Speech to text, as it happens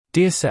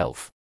Dear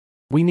Self.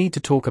 We need to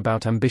talk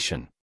about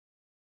ambition.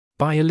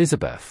 By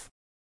Elizabeth.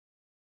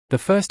 The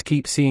first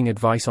keep seeing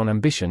advice on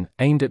ambition,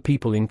 aimed at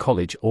people in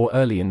college or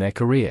early in their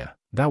career,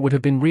 that would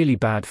have been really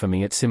bad for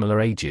me at similar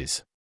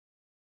ages.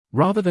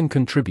 Rather than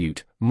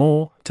contribute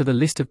more to the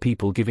list of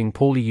people giving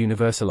poorly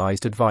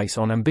universalized advice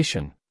on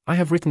ambition, I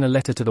have written a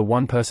letter to the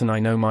one person I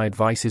know my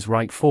advice is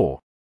right for,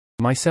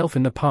 myself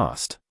in the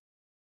past.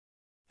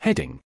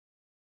 Heading.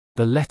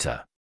 The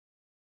letter.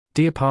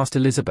 Dear Past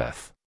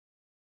Elizabeth.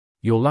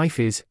 Your life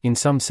is, in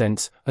some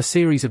sense, a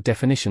series of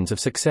definitions of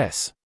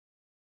success.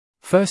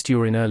 First,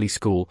 you're in early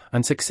school,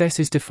 and success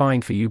is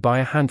defined for you by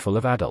a handful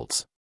of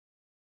adults.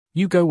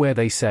 You go where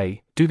they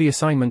say, do the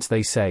assignments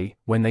they say,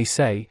 when they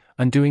say,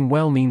 and doing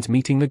well means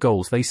meeting the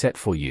goals they set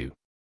for you.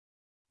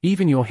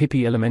 Even your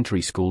hippie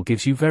elementary school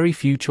gives you very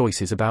few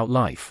choices about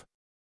life.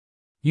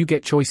 You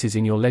get choices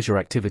in your leisure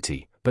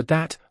activity, but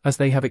that, as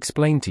they have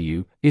explained to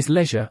you, is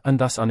leisure and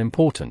thus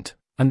unimportant,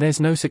 and there's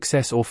no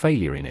success or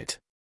failure in it.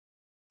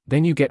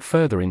 Then you get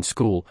further in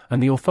school,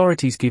 and the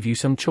authorities give you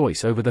some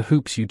choice over the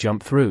hoops you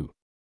jump through.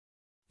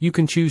 You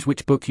can choose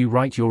which book you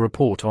write your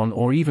report on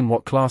or even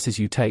what classes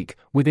you take,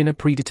 within a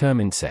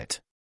predetermined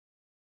set.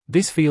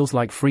 This feels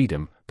like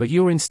freedom, but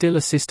you're in still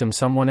a system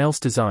someone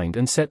else designed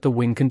and set the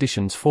win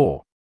conditions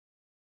for.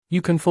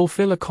 You can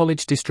fulfill a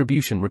college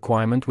distribution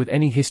requirement with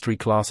any history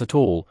class at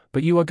all,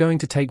 but you are going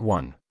to take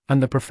one,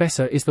 and the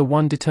professor is the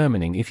one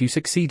determining if you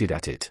succeeded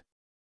at it.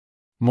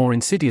 More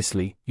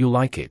insidiously, you'll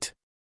like it.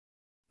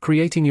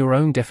 Creating your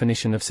own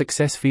definition of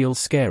success feels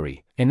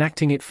scary,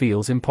 enacting it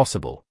feels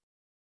impossible.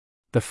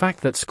 The fact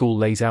that school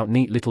lays out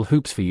neat little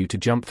hoops for you to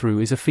jump through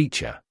is a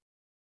feature.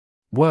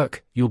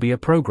 Work, you'll be a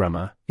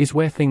programmer, is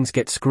where things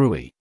get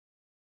screwy.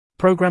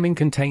 Programming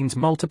contains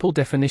multiple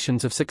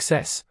definitions of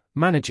success: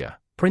 manager,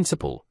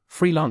 principal,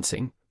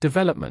 freelancing,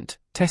 development,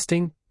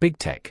 testing, big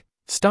tech,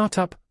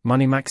 startup,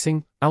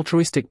 money-maxing,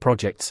 altruistic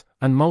projects,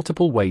 and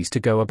multiple ways to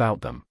go about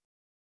them.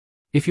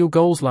 If your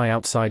goals lie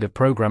outside of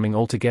programming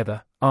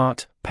altogether,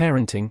 art,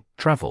 parenting,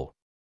 travel,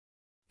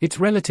 it's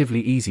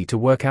relatively easy to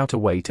work out a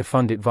way to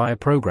fund it via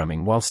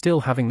programming while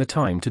still having the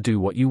time to do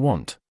what you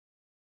want.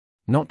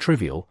 Not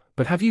trivial,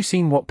 but have you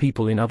seen what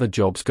people in other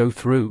jobs go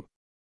through?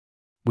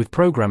 With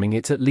programming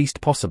it's at least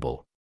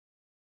possible.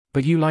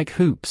 But you like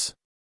hoops.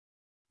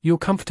 You're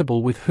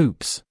comfortable with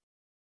hoops.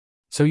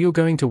 So you're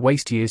going to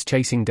waste years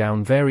chasing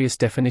down various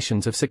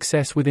definitions of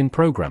success within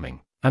programming,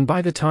 and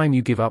by the time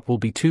you give up will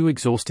be too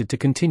exhausted to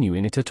continue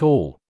in it at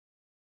all.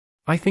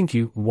 I think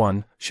you,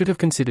 1, should have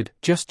considered,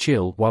 just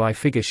chill while I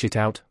figure shit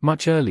out,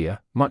 much earlier,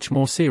 much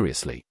more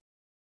seriously.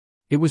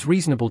 It was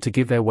reasonable to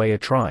give their way a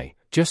try,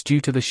 just due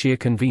to the sheer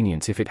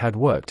convenience if it had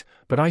worked,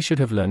 but I should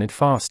have learned it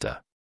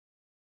faster.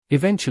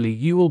 Eventually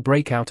you will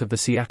break out of the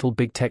Seattle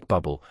big tech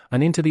bubble,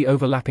 and into the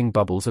overlapping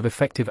bubbles of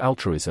effective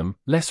altruism,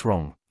 less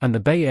wrong, and the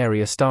Bay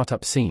Area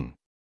startup scene.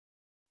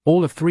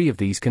 All of three of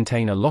these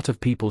contain a lot of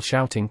people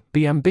shouting,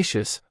 be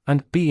ambitious,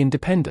 and be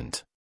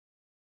independent.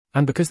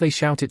 And because they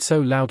shout it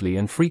so loudly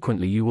and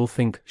frequently you will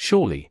think,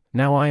 surely,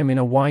 now I am in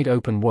a wide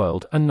open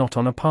world and not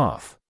on a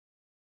path.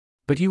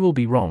 But you will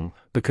be wrong,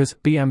 because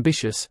be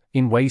ambitious,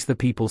 in ways the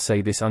people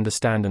say this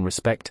understand and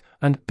respect,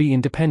 and be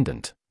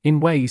independent, in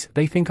ways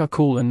they think are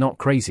cool and not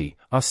crazy,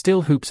 are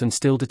still hoops and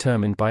still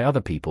determined by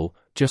other people,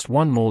 just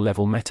one more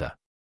level meta.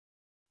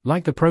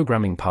 Like the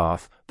programming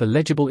path, the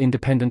legible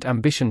independent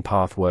ambition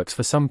path works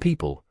for some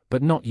people,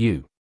 but not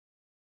you.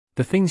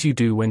 The things you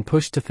do when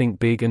pushed to think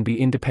big and be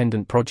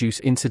independent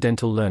produce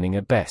incidental learning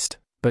at best,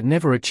 but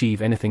never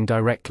achieve anything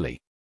directly.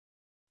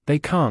 They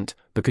can't,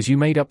 because you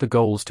made up the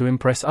goals to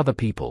impress other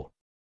people.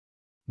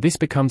 This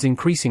becomes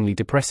increasingly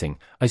depressing,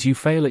 as you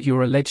fail at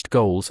your alleged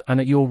goals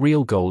and at your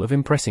real goal of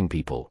impressing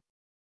people.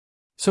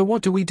 So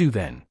what do we do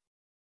then?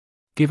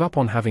 Give up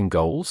on having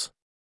goals?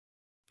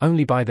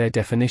 Only by their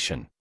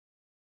definition.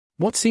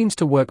 What seems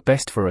to work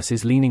best for us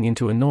is leaning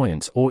into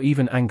annoyance or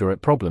even anger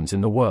at problems in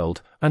the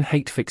world, and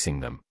hate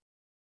fixing them.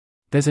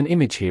 There's an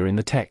image here in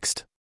the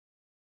text.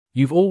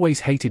 You've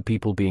always hated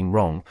people being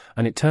wrong,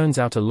 and it turns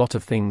out a lot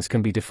of things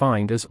can be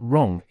defined as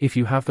wrong if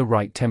you have the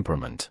right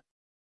temperament.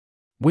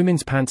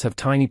 Women's pants have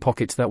tiny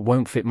pockets that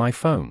won't fit my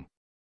phone.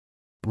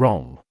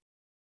 Wrong.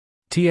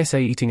 TSA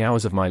eating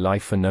hours of my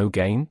life for no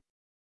gain?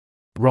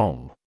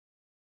 Wrong.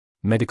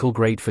 Medical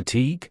grade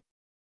fatigue?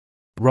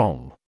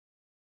 Wrong.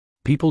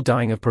 People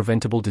dying of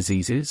preventable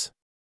diseases?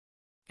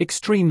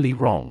 Extremely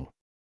wrong.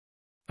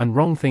 And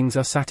wrong things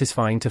are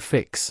satisfying to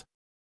fix.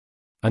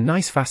 A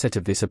nice facet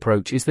of this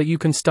approach is that you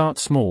can start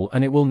small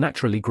and it will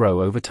naturally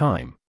grow over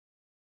time.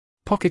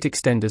 Pocket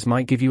extenders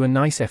might give you a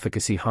nice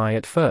efficacy high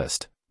at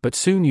first, but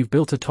soon you've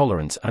built a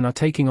tolerance and are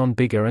taking on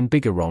bigger and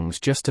bigger wrongs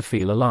just to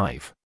feel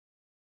alive.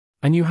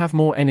 And you have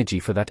more energy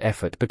for that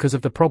effort because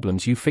of the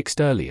problems you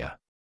fixed earlier.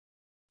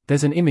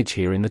 There's an image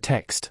here in the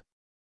text.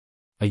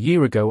 A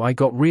year ago I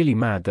got really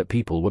mad that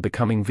people were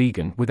becoming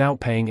vegan without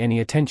paying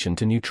any attention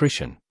to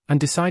nutrition, and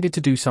decided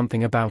to do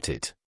something about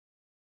it.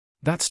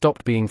 That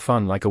stopped being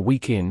fun like a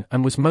week in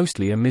and was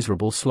mostly a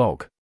miserable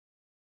slog.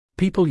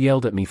 People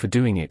yelled at me for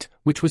doing it,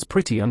 which was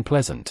pretty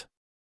unpleasant.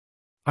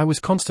 I was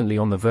constantly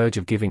on the verge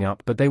of giving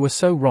up, but they were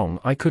so wrong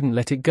I couldn't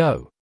let it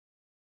go.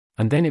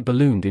 And then it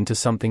ballooned into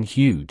something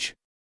huge.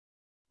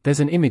 There's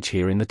an image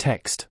here in the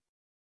text.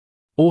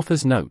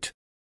 Author's note.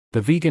 The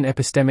vegan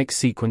epistemic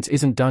sequence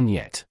isn't done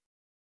yet.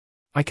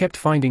 I kept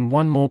finding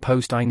one more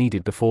post I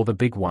needed before the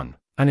big one,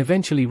 and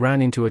eventually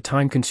ran into a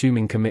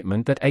time-consuming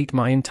commitment that ate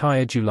my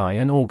entire July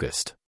and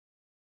August.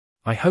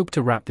 I hope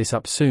to wrap this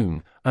up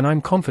soon, and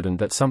I'm confident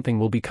that something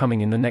will be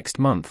coming in the next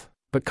month,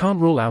 but can't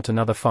rule out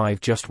another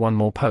 5 just one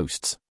more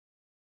posts.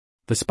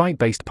 The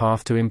spite-based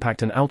path to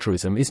impact and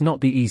altruism is not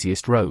the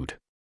easiest road.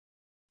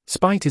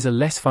 Spite is a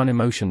less fun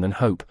emotion than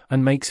hope,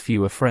 and makes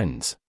fewer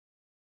friends.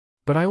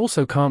 But I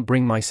also can't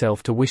bring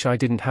myself to wish I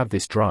didn't have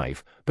this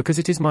drive, because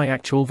it is my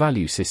actual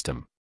value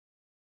system.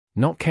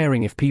 Not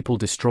caring if people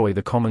destroy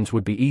the commons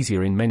would be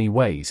easier in many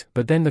ways,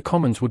 but then the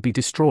commons would be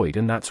destroyed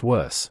and that's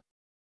worse.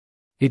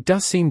 It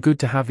does seem good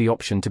to have the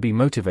option to be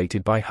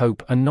motivated by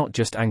hope and not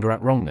just anger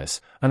at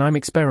wrongness, and I'm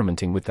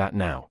experimenting with that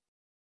now.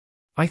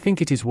 I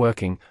think it is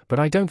working, but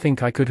I don't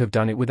think I could have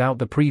done it without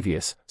the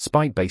previous,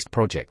 spite-based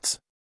projects.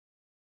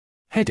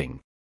 Heading.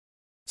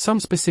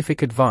 Some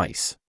specific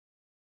advice.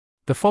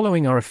 The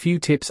following are a few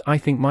tips I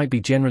think might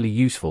be generally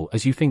useful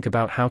as you think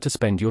about how to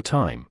spend your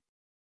time.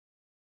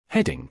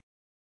 Heading.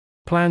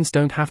 Plans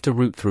don't have to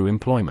root through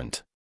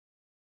employment.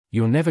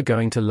 You're never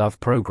going to love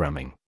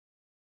programming.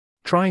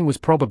 Trying was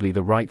probably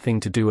the right thing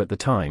to do at the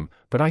time,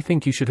 but I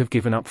think you should have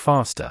given up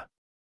faster.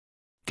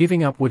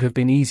 Giving up would have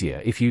been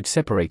easier if you'd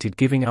separated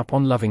giving up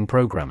on loving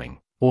programming,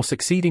 or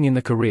succeeding in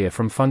the career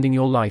from funding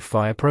your life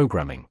via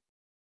programming.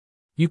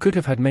 You could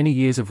have had many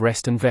years of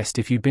rest and vest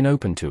if you'd been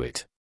open to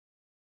it.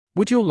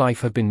 Would your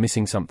life have been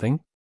missing something?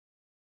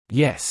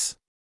 Yes.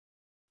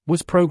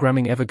 Was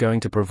programming ever going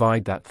to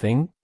provide that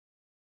thing?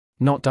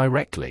 Not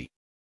directly.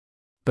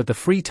 But the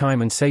free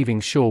time and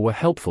savings sure were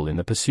helpful in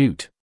the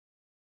pursuit.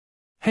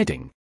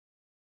 Heading.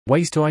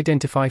 Ways to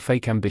identify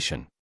fake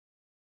ambition.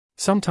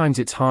 Sometimes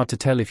it's hard to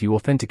tell if you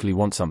authentically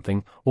want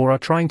something, or are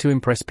trying to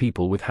impress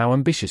people with how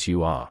ambitious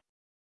you are.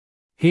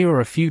 Here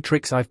are a few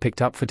tricks I've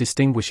picked up for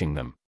distinguishing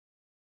them.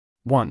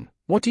 1.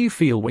 What do you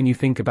feel when you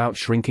think about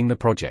shrinking the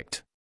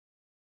project?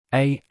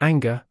 A.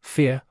 Anger,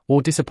 fear,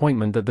 or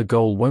disappointment that the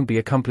goal won't be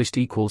accomplished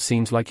equals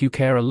seems like you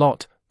care a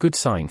lot, good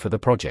sign for the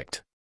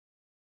project.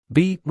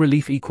 B.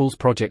 Relief equals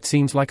project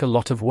seems like a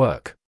lot of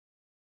work.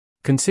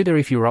 Consider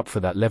if you're up for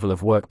that level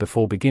of work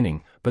before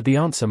beginning, but the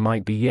answer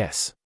might be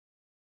yes.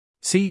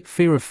 C.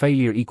 Fear of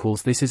failure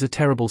equals this is a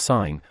terrible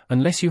sign,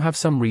 unless you have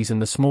some reason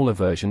the smaller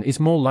version is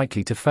more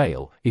likely to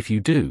fail. If you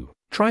do,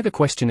 try the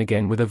question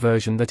again with a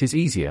version that is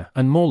easier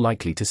and more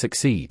likely to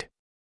succeed.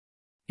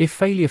 If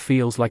failure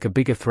feels like a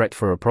bigger threat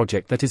for a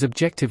project that is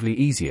objectively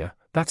easier,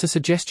 that's a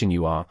suggestion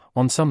you are,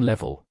 on some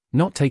level,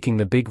 not taking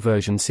the big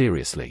version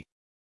seriously.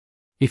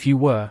 If you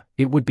were,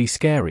 it would be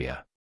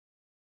scarier.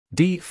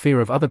 D. Fear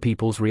of other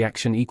people's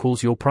reaction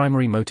equals your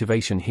primary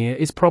motivation here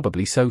is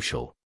probably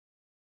social.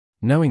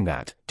 Knowing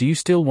that, do you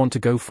still want to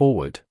go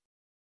forward?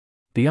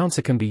 The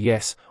answer can be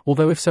yes,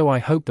 although if so I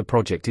hope the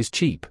project is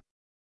cheap.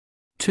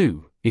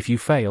 2. If you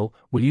fail,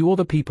 will you or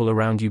the people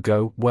around you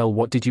go, well,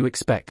 what did you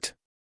expect?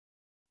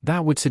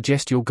 That would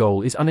suggest your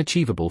goal is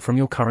unachievable from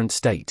your current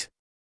state.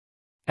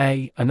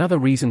 A. Another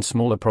reason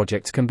smaller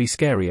projects can be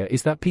scarier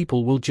is that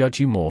people will judge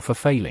you more for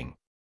failing.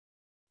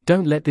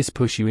 Don't let this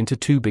push you into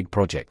too big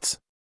projects.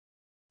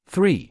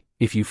 3.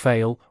 If you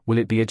fail, will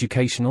it be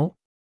educational?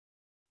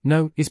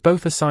 No, is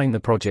both a sign the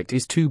project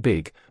is too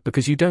big,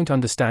 because you don't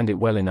understand it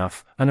well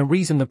enough, and a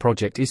reason the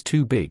project is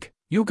too big,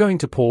 you're going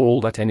to pour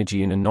all that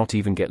energy in and not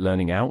even get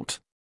learning out?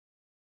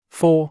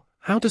 4.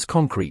 How does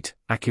concrete,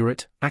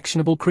 accurate,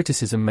 actionable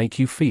criticism make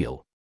you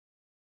feel?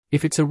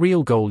 If it's a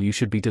real goal you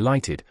should be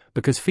delighted,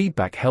 because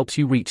feedback helps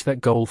you reach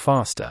that goal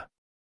faster.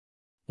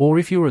 Or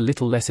if you're a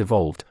little less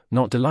evolved,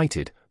 not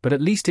delighted, but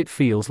at least it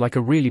feels like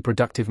a really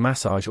productive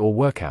massage or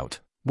workout,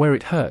 where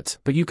it hurts,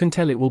 but you can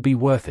tell it will be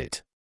worth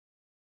it.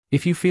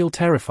 If you feel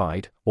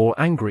terrified, or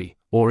angry,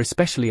 or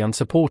especially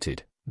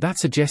unsupported, that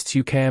suggests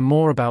you care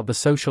more about the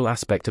social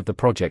aspect of the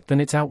project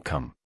than its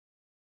outcome.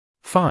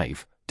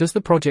 5. Does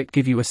the project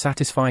give you a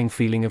satisfying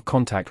feeling of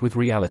contact with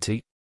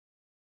reality?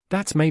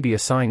 That's maybe a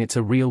sign it's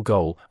a real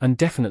goal, and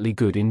definitely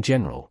good in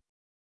general.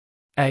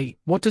 A.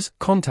 What does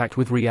contact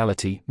with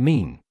reality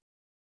mean?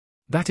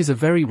 That is a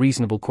very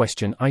reasonable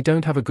question I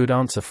don't have a good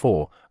answer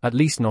for, at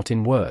least not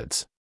in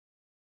words.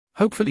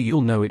 Hopefully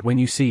you'll know it when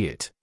you see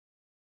it.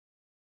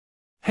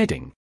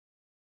 Heading.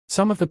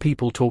 Some of the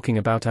people talking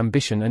about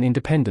ambition and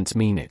independence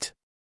mean it.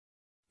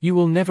 You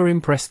will never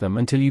impress them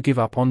until you give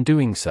up on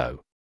doing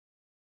so.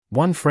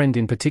 One friend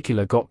in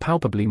particular got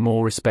palpably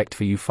more respect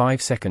for you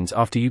 5 seconds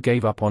after you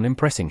gave up on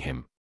impressing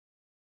him.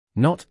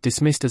 Not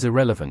dismissed as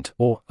irrelevant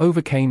or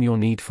overcame your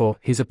need for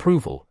his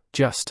approval,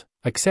 just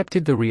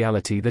accepted the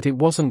reality that it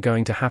wasn't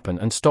going to happen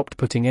and stopped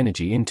putting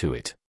energy into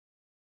it.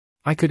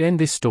 I could end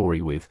this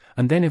story with,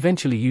 and then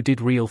eventually you did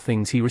real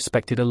things he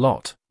respected a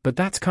lot, but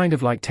that's kind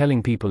of like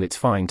telling people it's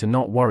fine to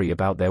not worry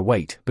about their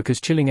weight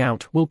because chilling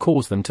out will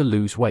cause them to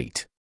lose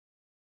weight.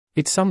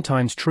 It's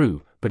sometimes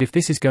true, but if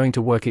this is going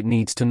to work it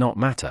needs to not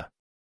matter.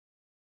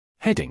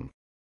 Heading.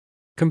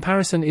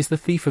 Comparison is the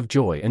thief of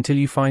joy until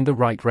you find the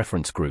right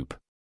reference group.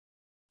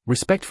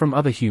 Respect from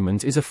other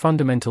humans is a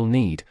fundamental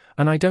need,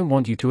 and I don't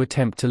want you to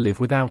attempt to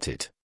live without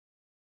it.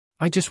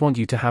 I just want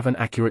you to have an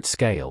accurate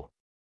scale.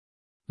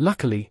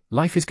 Luckily,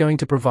 life is going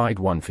to provide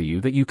one for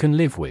you that you can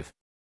live with.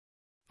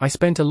 I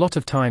spent a lot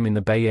of time in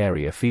the Bay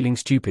Area feeling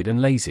stupid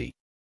and lazy.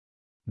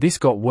 This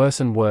got worse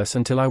and worse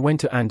until I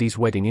went to Andy's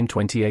wedding in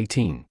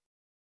 2018.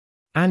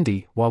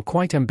 Andy, while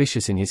quite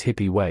ambitious in his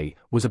hippie way,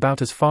 was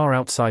about as far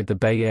outside the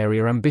Bay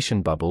Area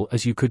ambition bubble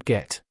as you could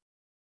get.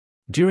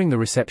 During the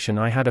reception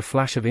I had a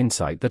flash of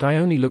insight that I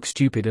only look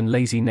stupid and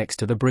lazy next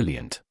to the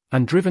brilliant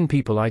and driven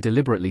people I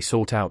deliberately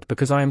sought out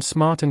because I am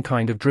smart and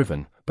kind of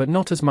driven, but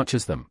not as much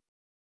as them.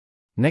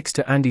 Next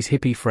to Andy's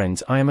hippie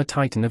friends I am a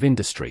titan of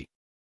industry.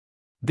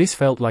 This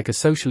felt like a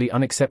socially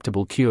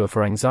unacceptable cure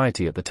for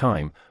anxiety at the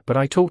time, but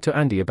I talked to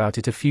Andy about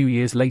it a few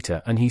years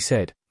later and he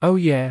said, "Oh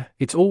yeah,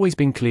 it's always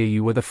been clear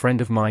you were the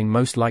friend of mine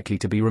most likely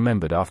to be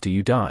remembered after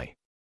you die."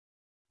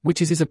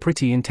 Which is a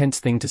pretty intense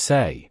thing to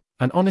say,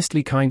 and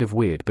honestly kind of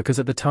weird because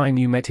at the time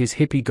you met his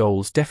hippie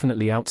goals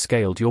definitely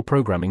outscaled your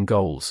programming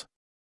goals.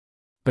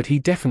 But he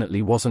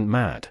definitely wasn't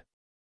mad.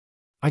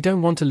 I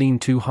don't want to lean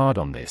too hard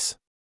on this.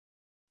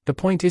 The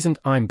point isn't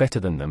I'm better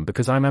than them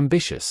because I'm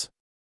ambitious.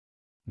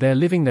 They're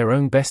living their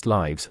own best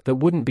lives that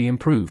wouldn't be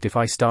improved if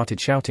I started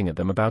shouting at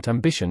them about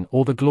ambition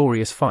or the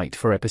glorious fight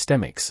for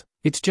epistemics.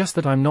 It's just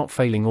that I'm not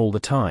failing all the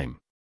time.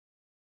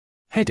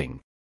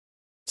 Heading.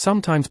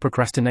 Sometimes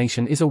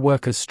procrastination is a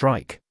worker's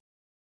strike.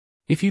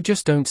 If you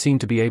just don't seem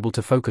to be able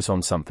to focus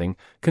on something,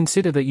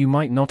 consider that you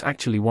might not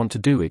actually want to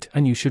do it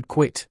and you should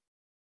quit.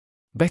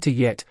 Better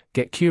yet,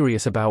 get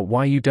curious about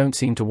why you don't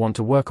seem to want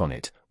to work on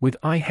it, with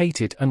 "I hate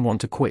it and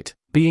want to quit"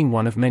 being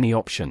one of many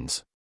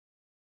options.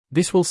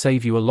 This will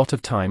save you a lot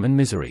of time and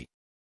misery.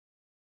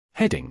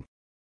 Heading.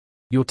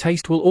 Your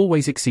taste will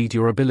always exceed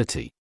your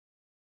ability.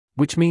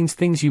 Which means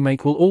things you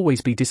make will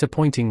always be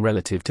disappointing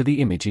relative to the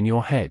image in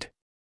your head.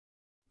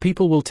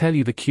 People will tell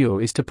you the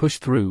cure is to push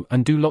through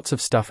and do lots of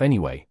stuff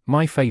anyway,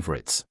 my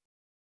favorites.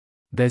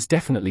 There's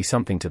definitely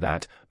something to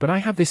that, but I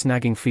have this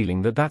nagging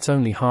feeling that that's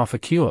only half a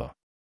cure.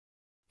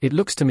 It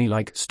looks to me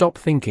like "stop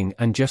thinking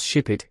and just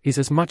ship it" is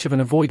as much of an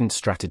avoidance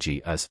strategy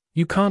as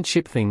 "you can't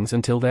ship things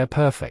until they're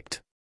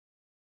perfect."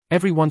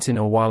 Every once in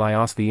a while I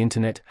ask the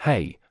internet,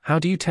 "Hey, how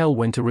do you tell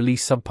when to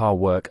release subpar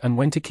work and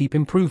when to keep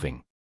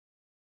improving?"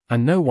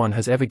 And no one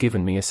has ever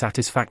given me a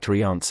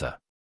satisfactory answer.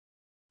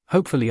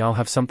 Hopefully I'll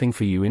have something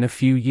for you in a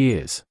few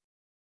years.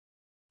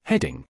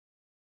 Heading.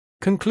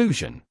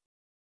 Conclusion.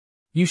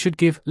 You should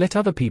let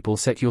other people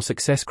set your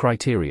success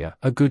criteria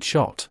a good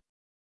shot.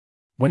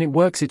 When it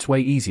works it's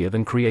way easier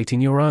than creating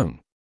your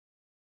own.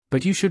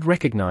 But you should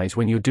recognize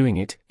when you're doing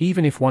it,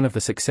 even if one of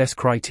the success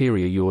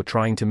criteria you're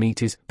trying to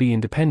meet is be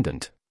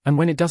independent, and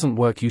when it doesn't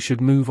work you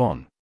should move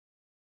on.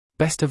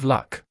 Best of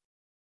luck.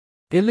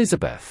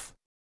 Elizabeth.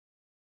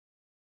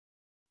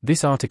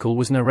 This article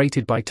was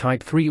narrated by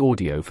Type 3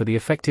 Audio for the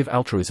Effective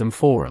Altruism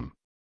Forum.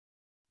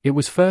 It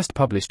was first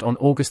published on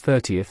August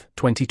 30,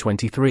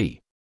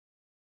 2023.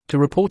 To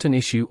report an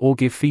issue or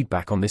give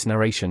feedback on this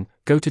narration,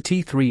 go to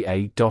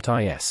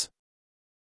t3a.is.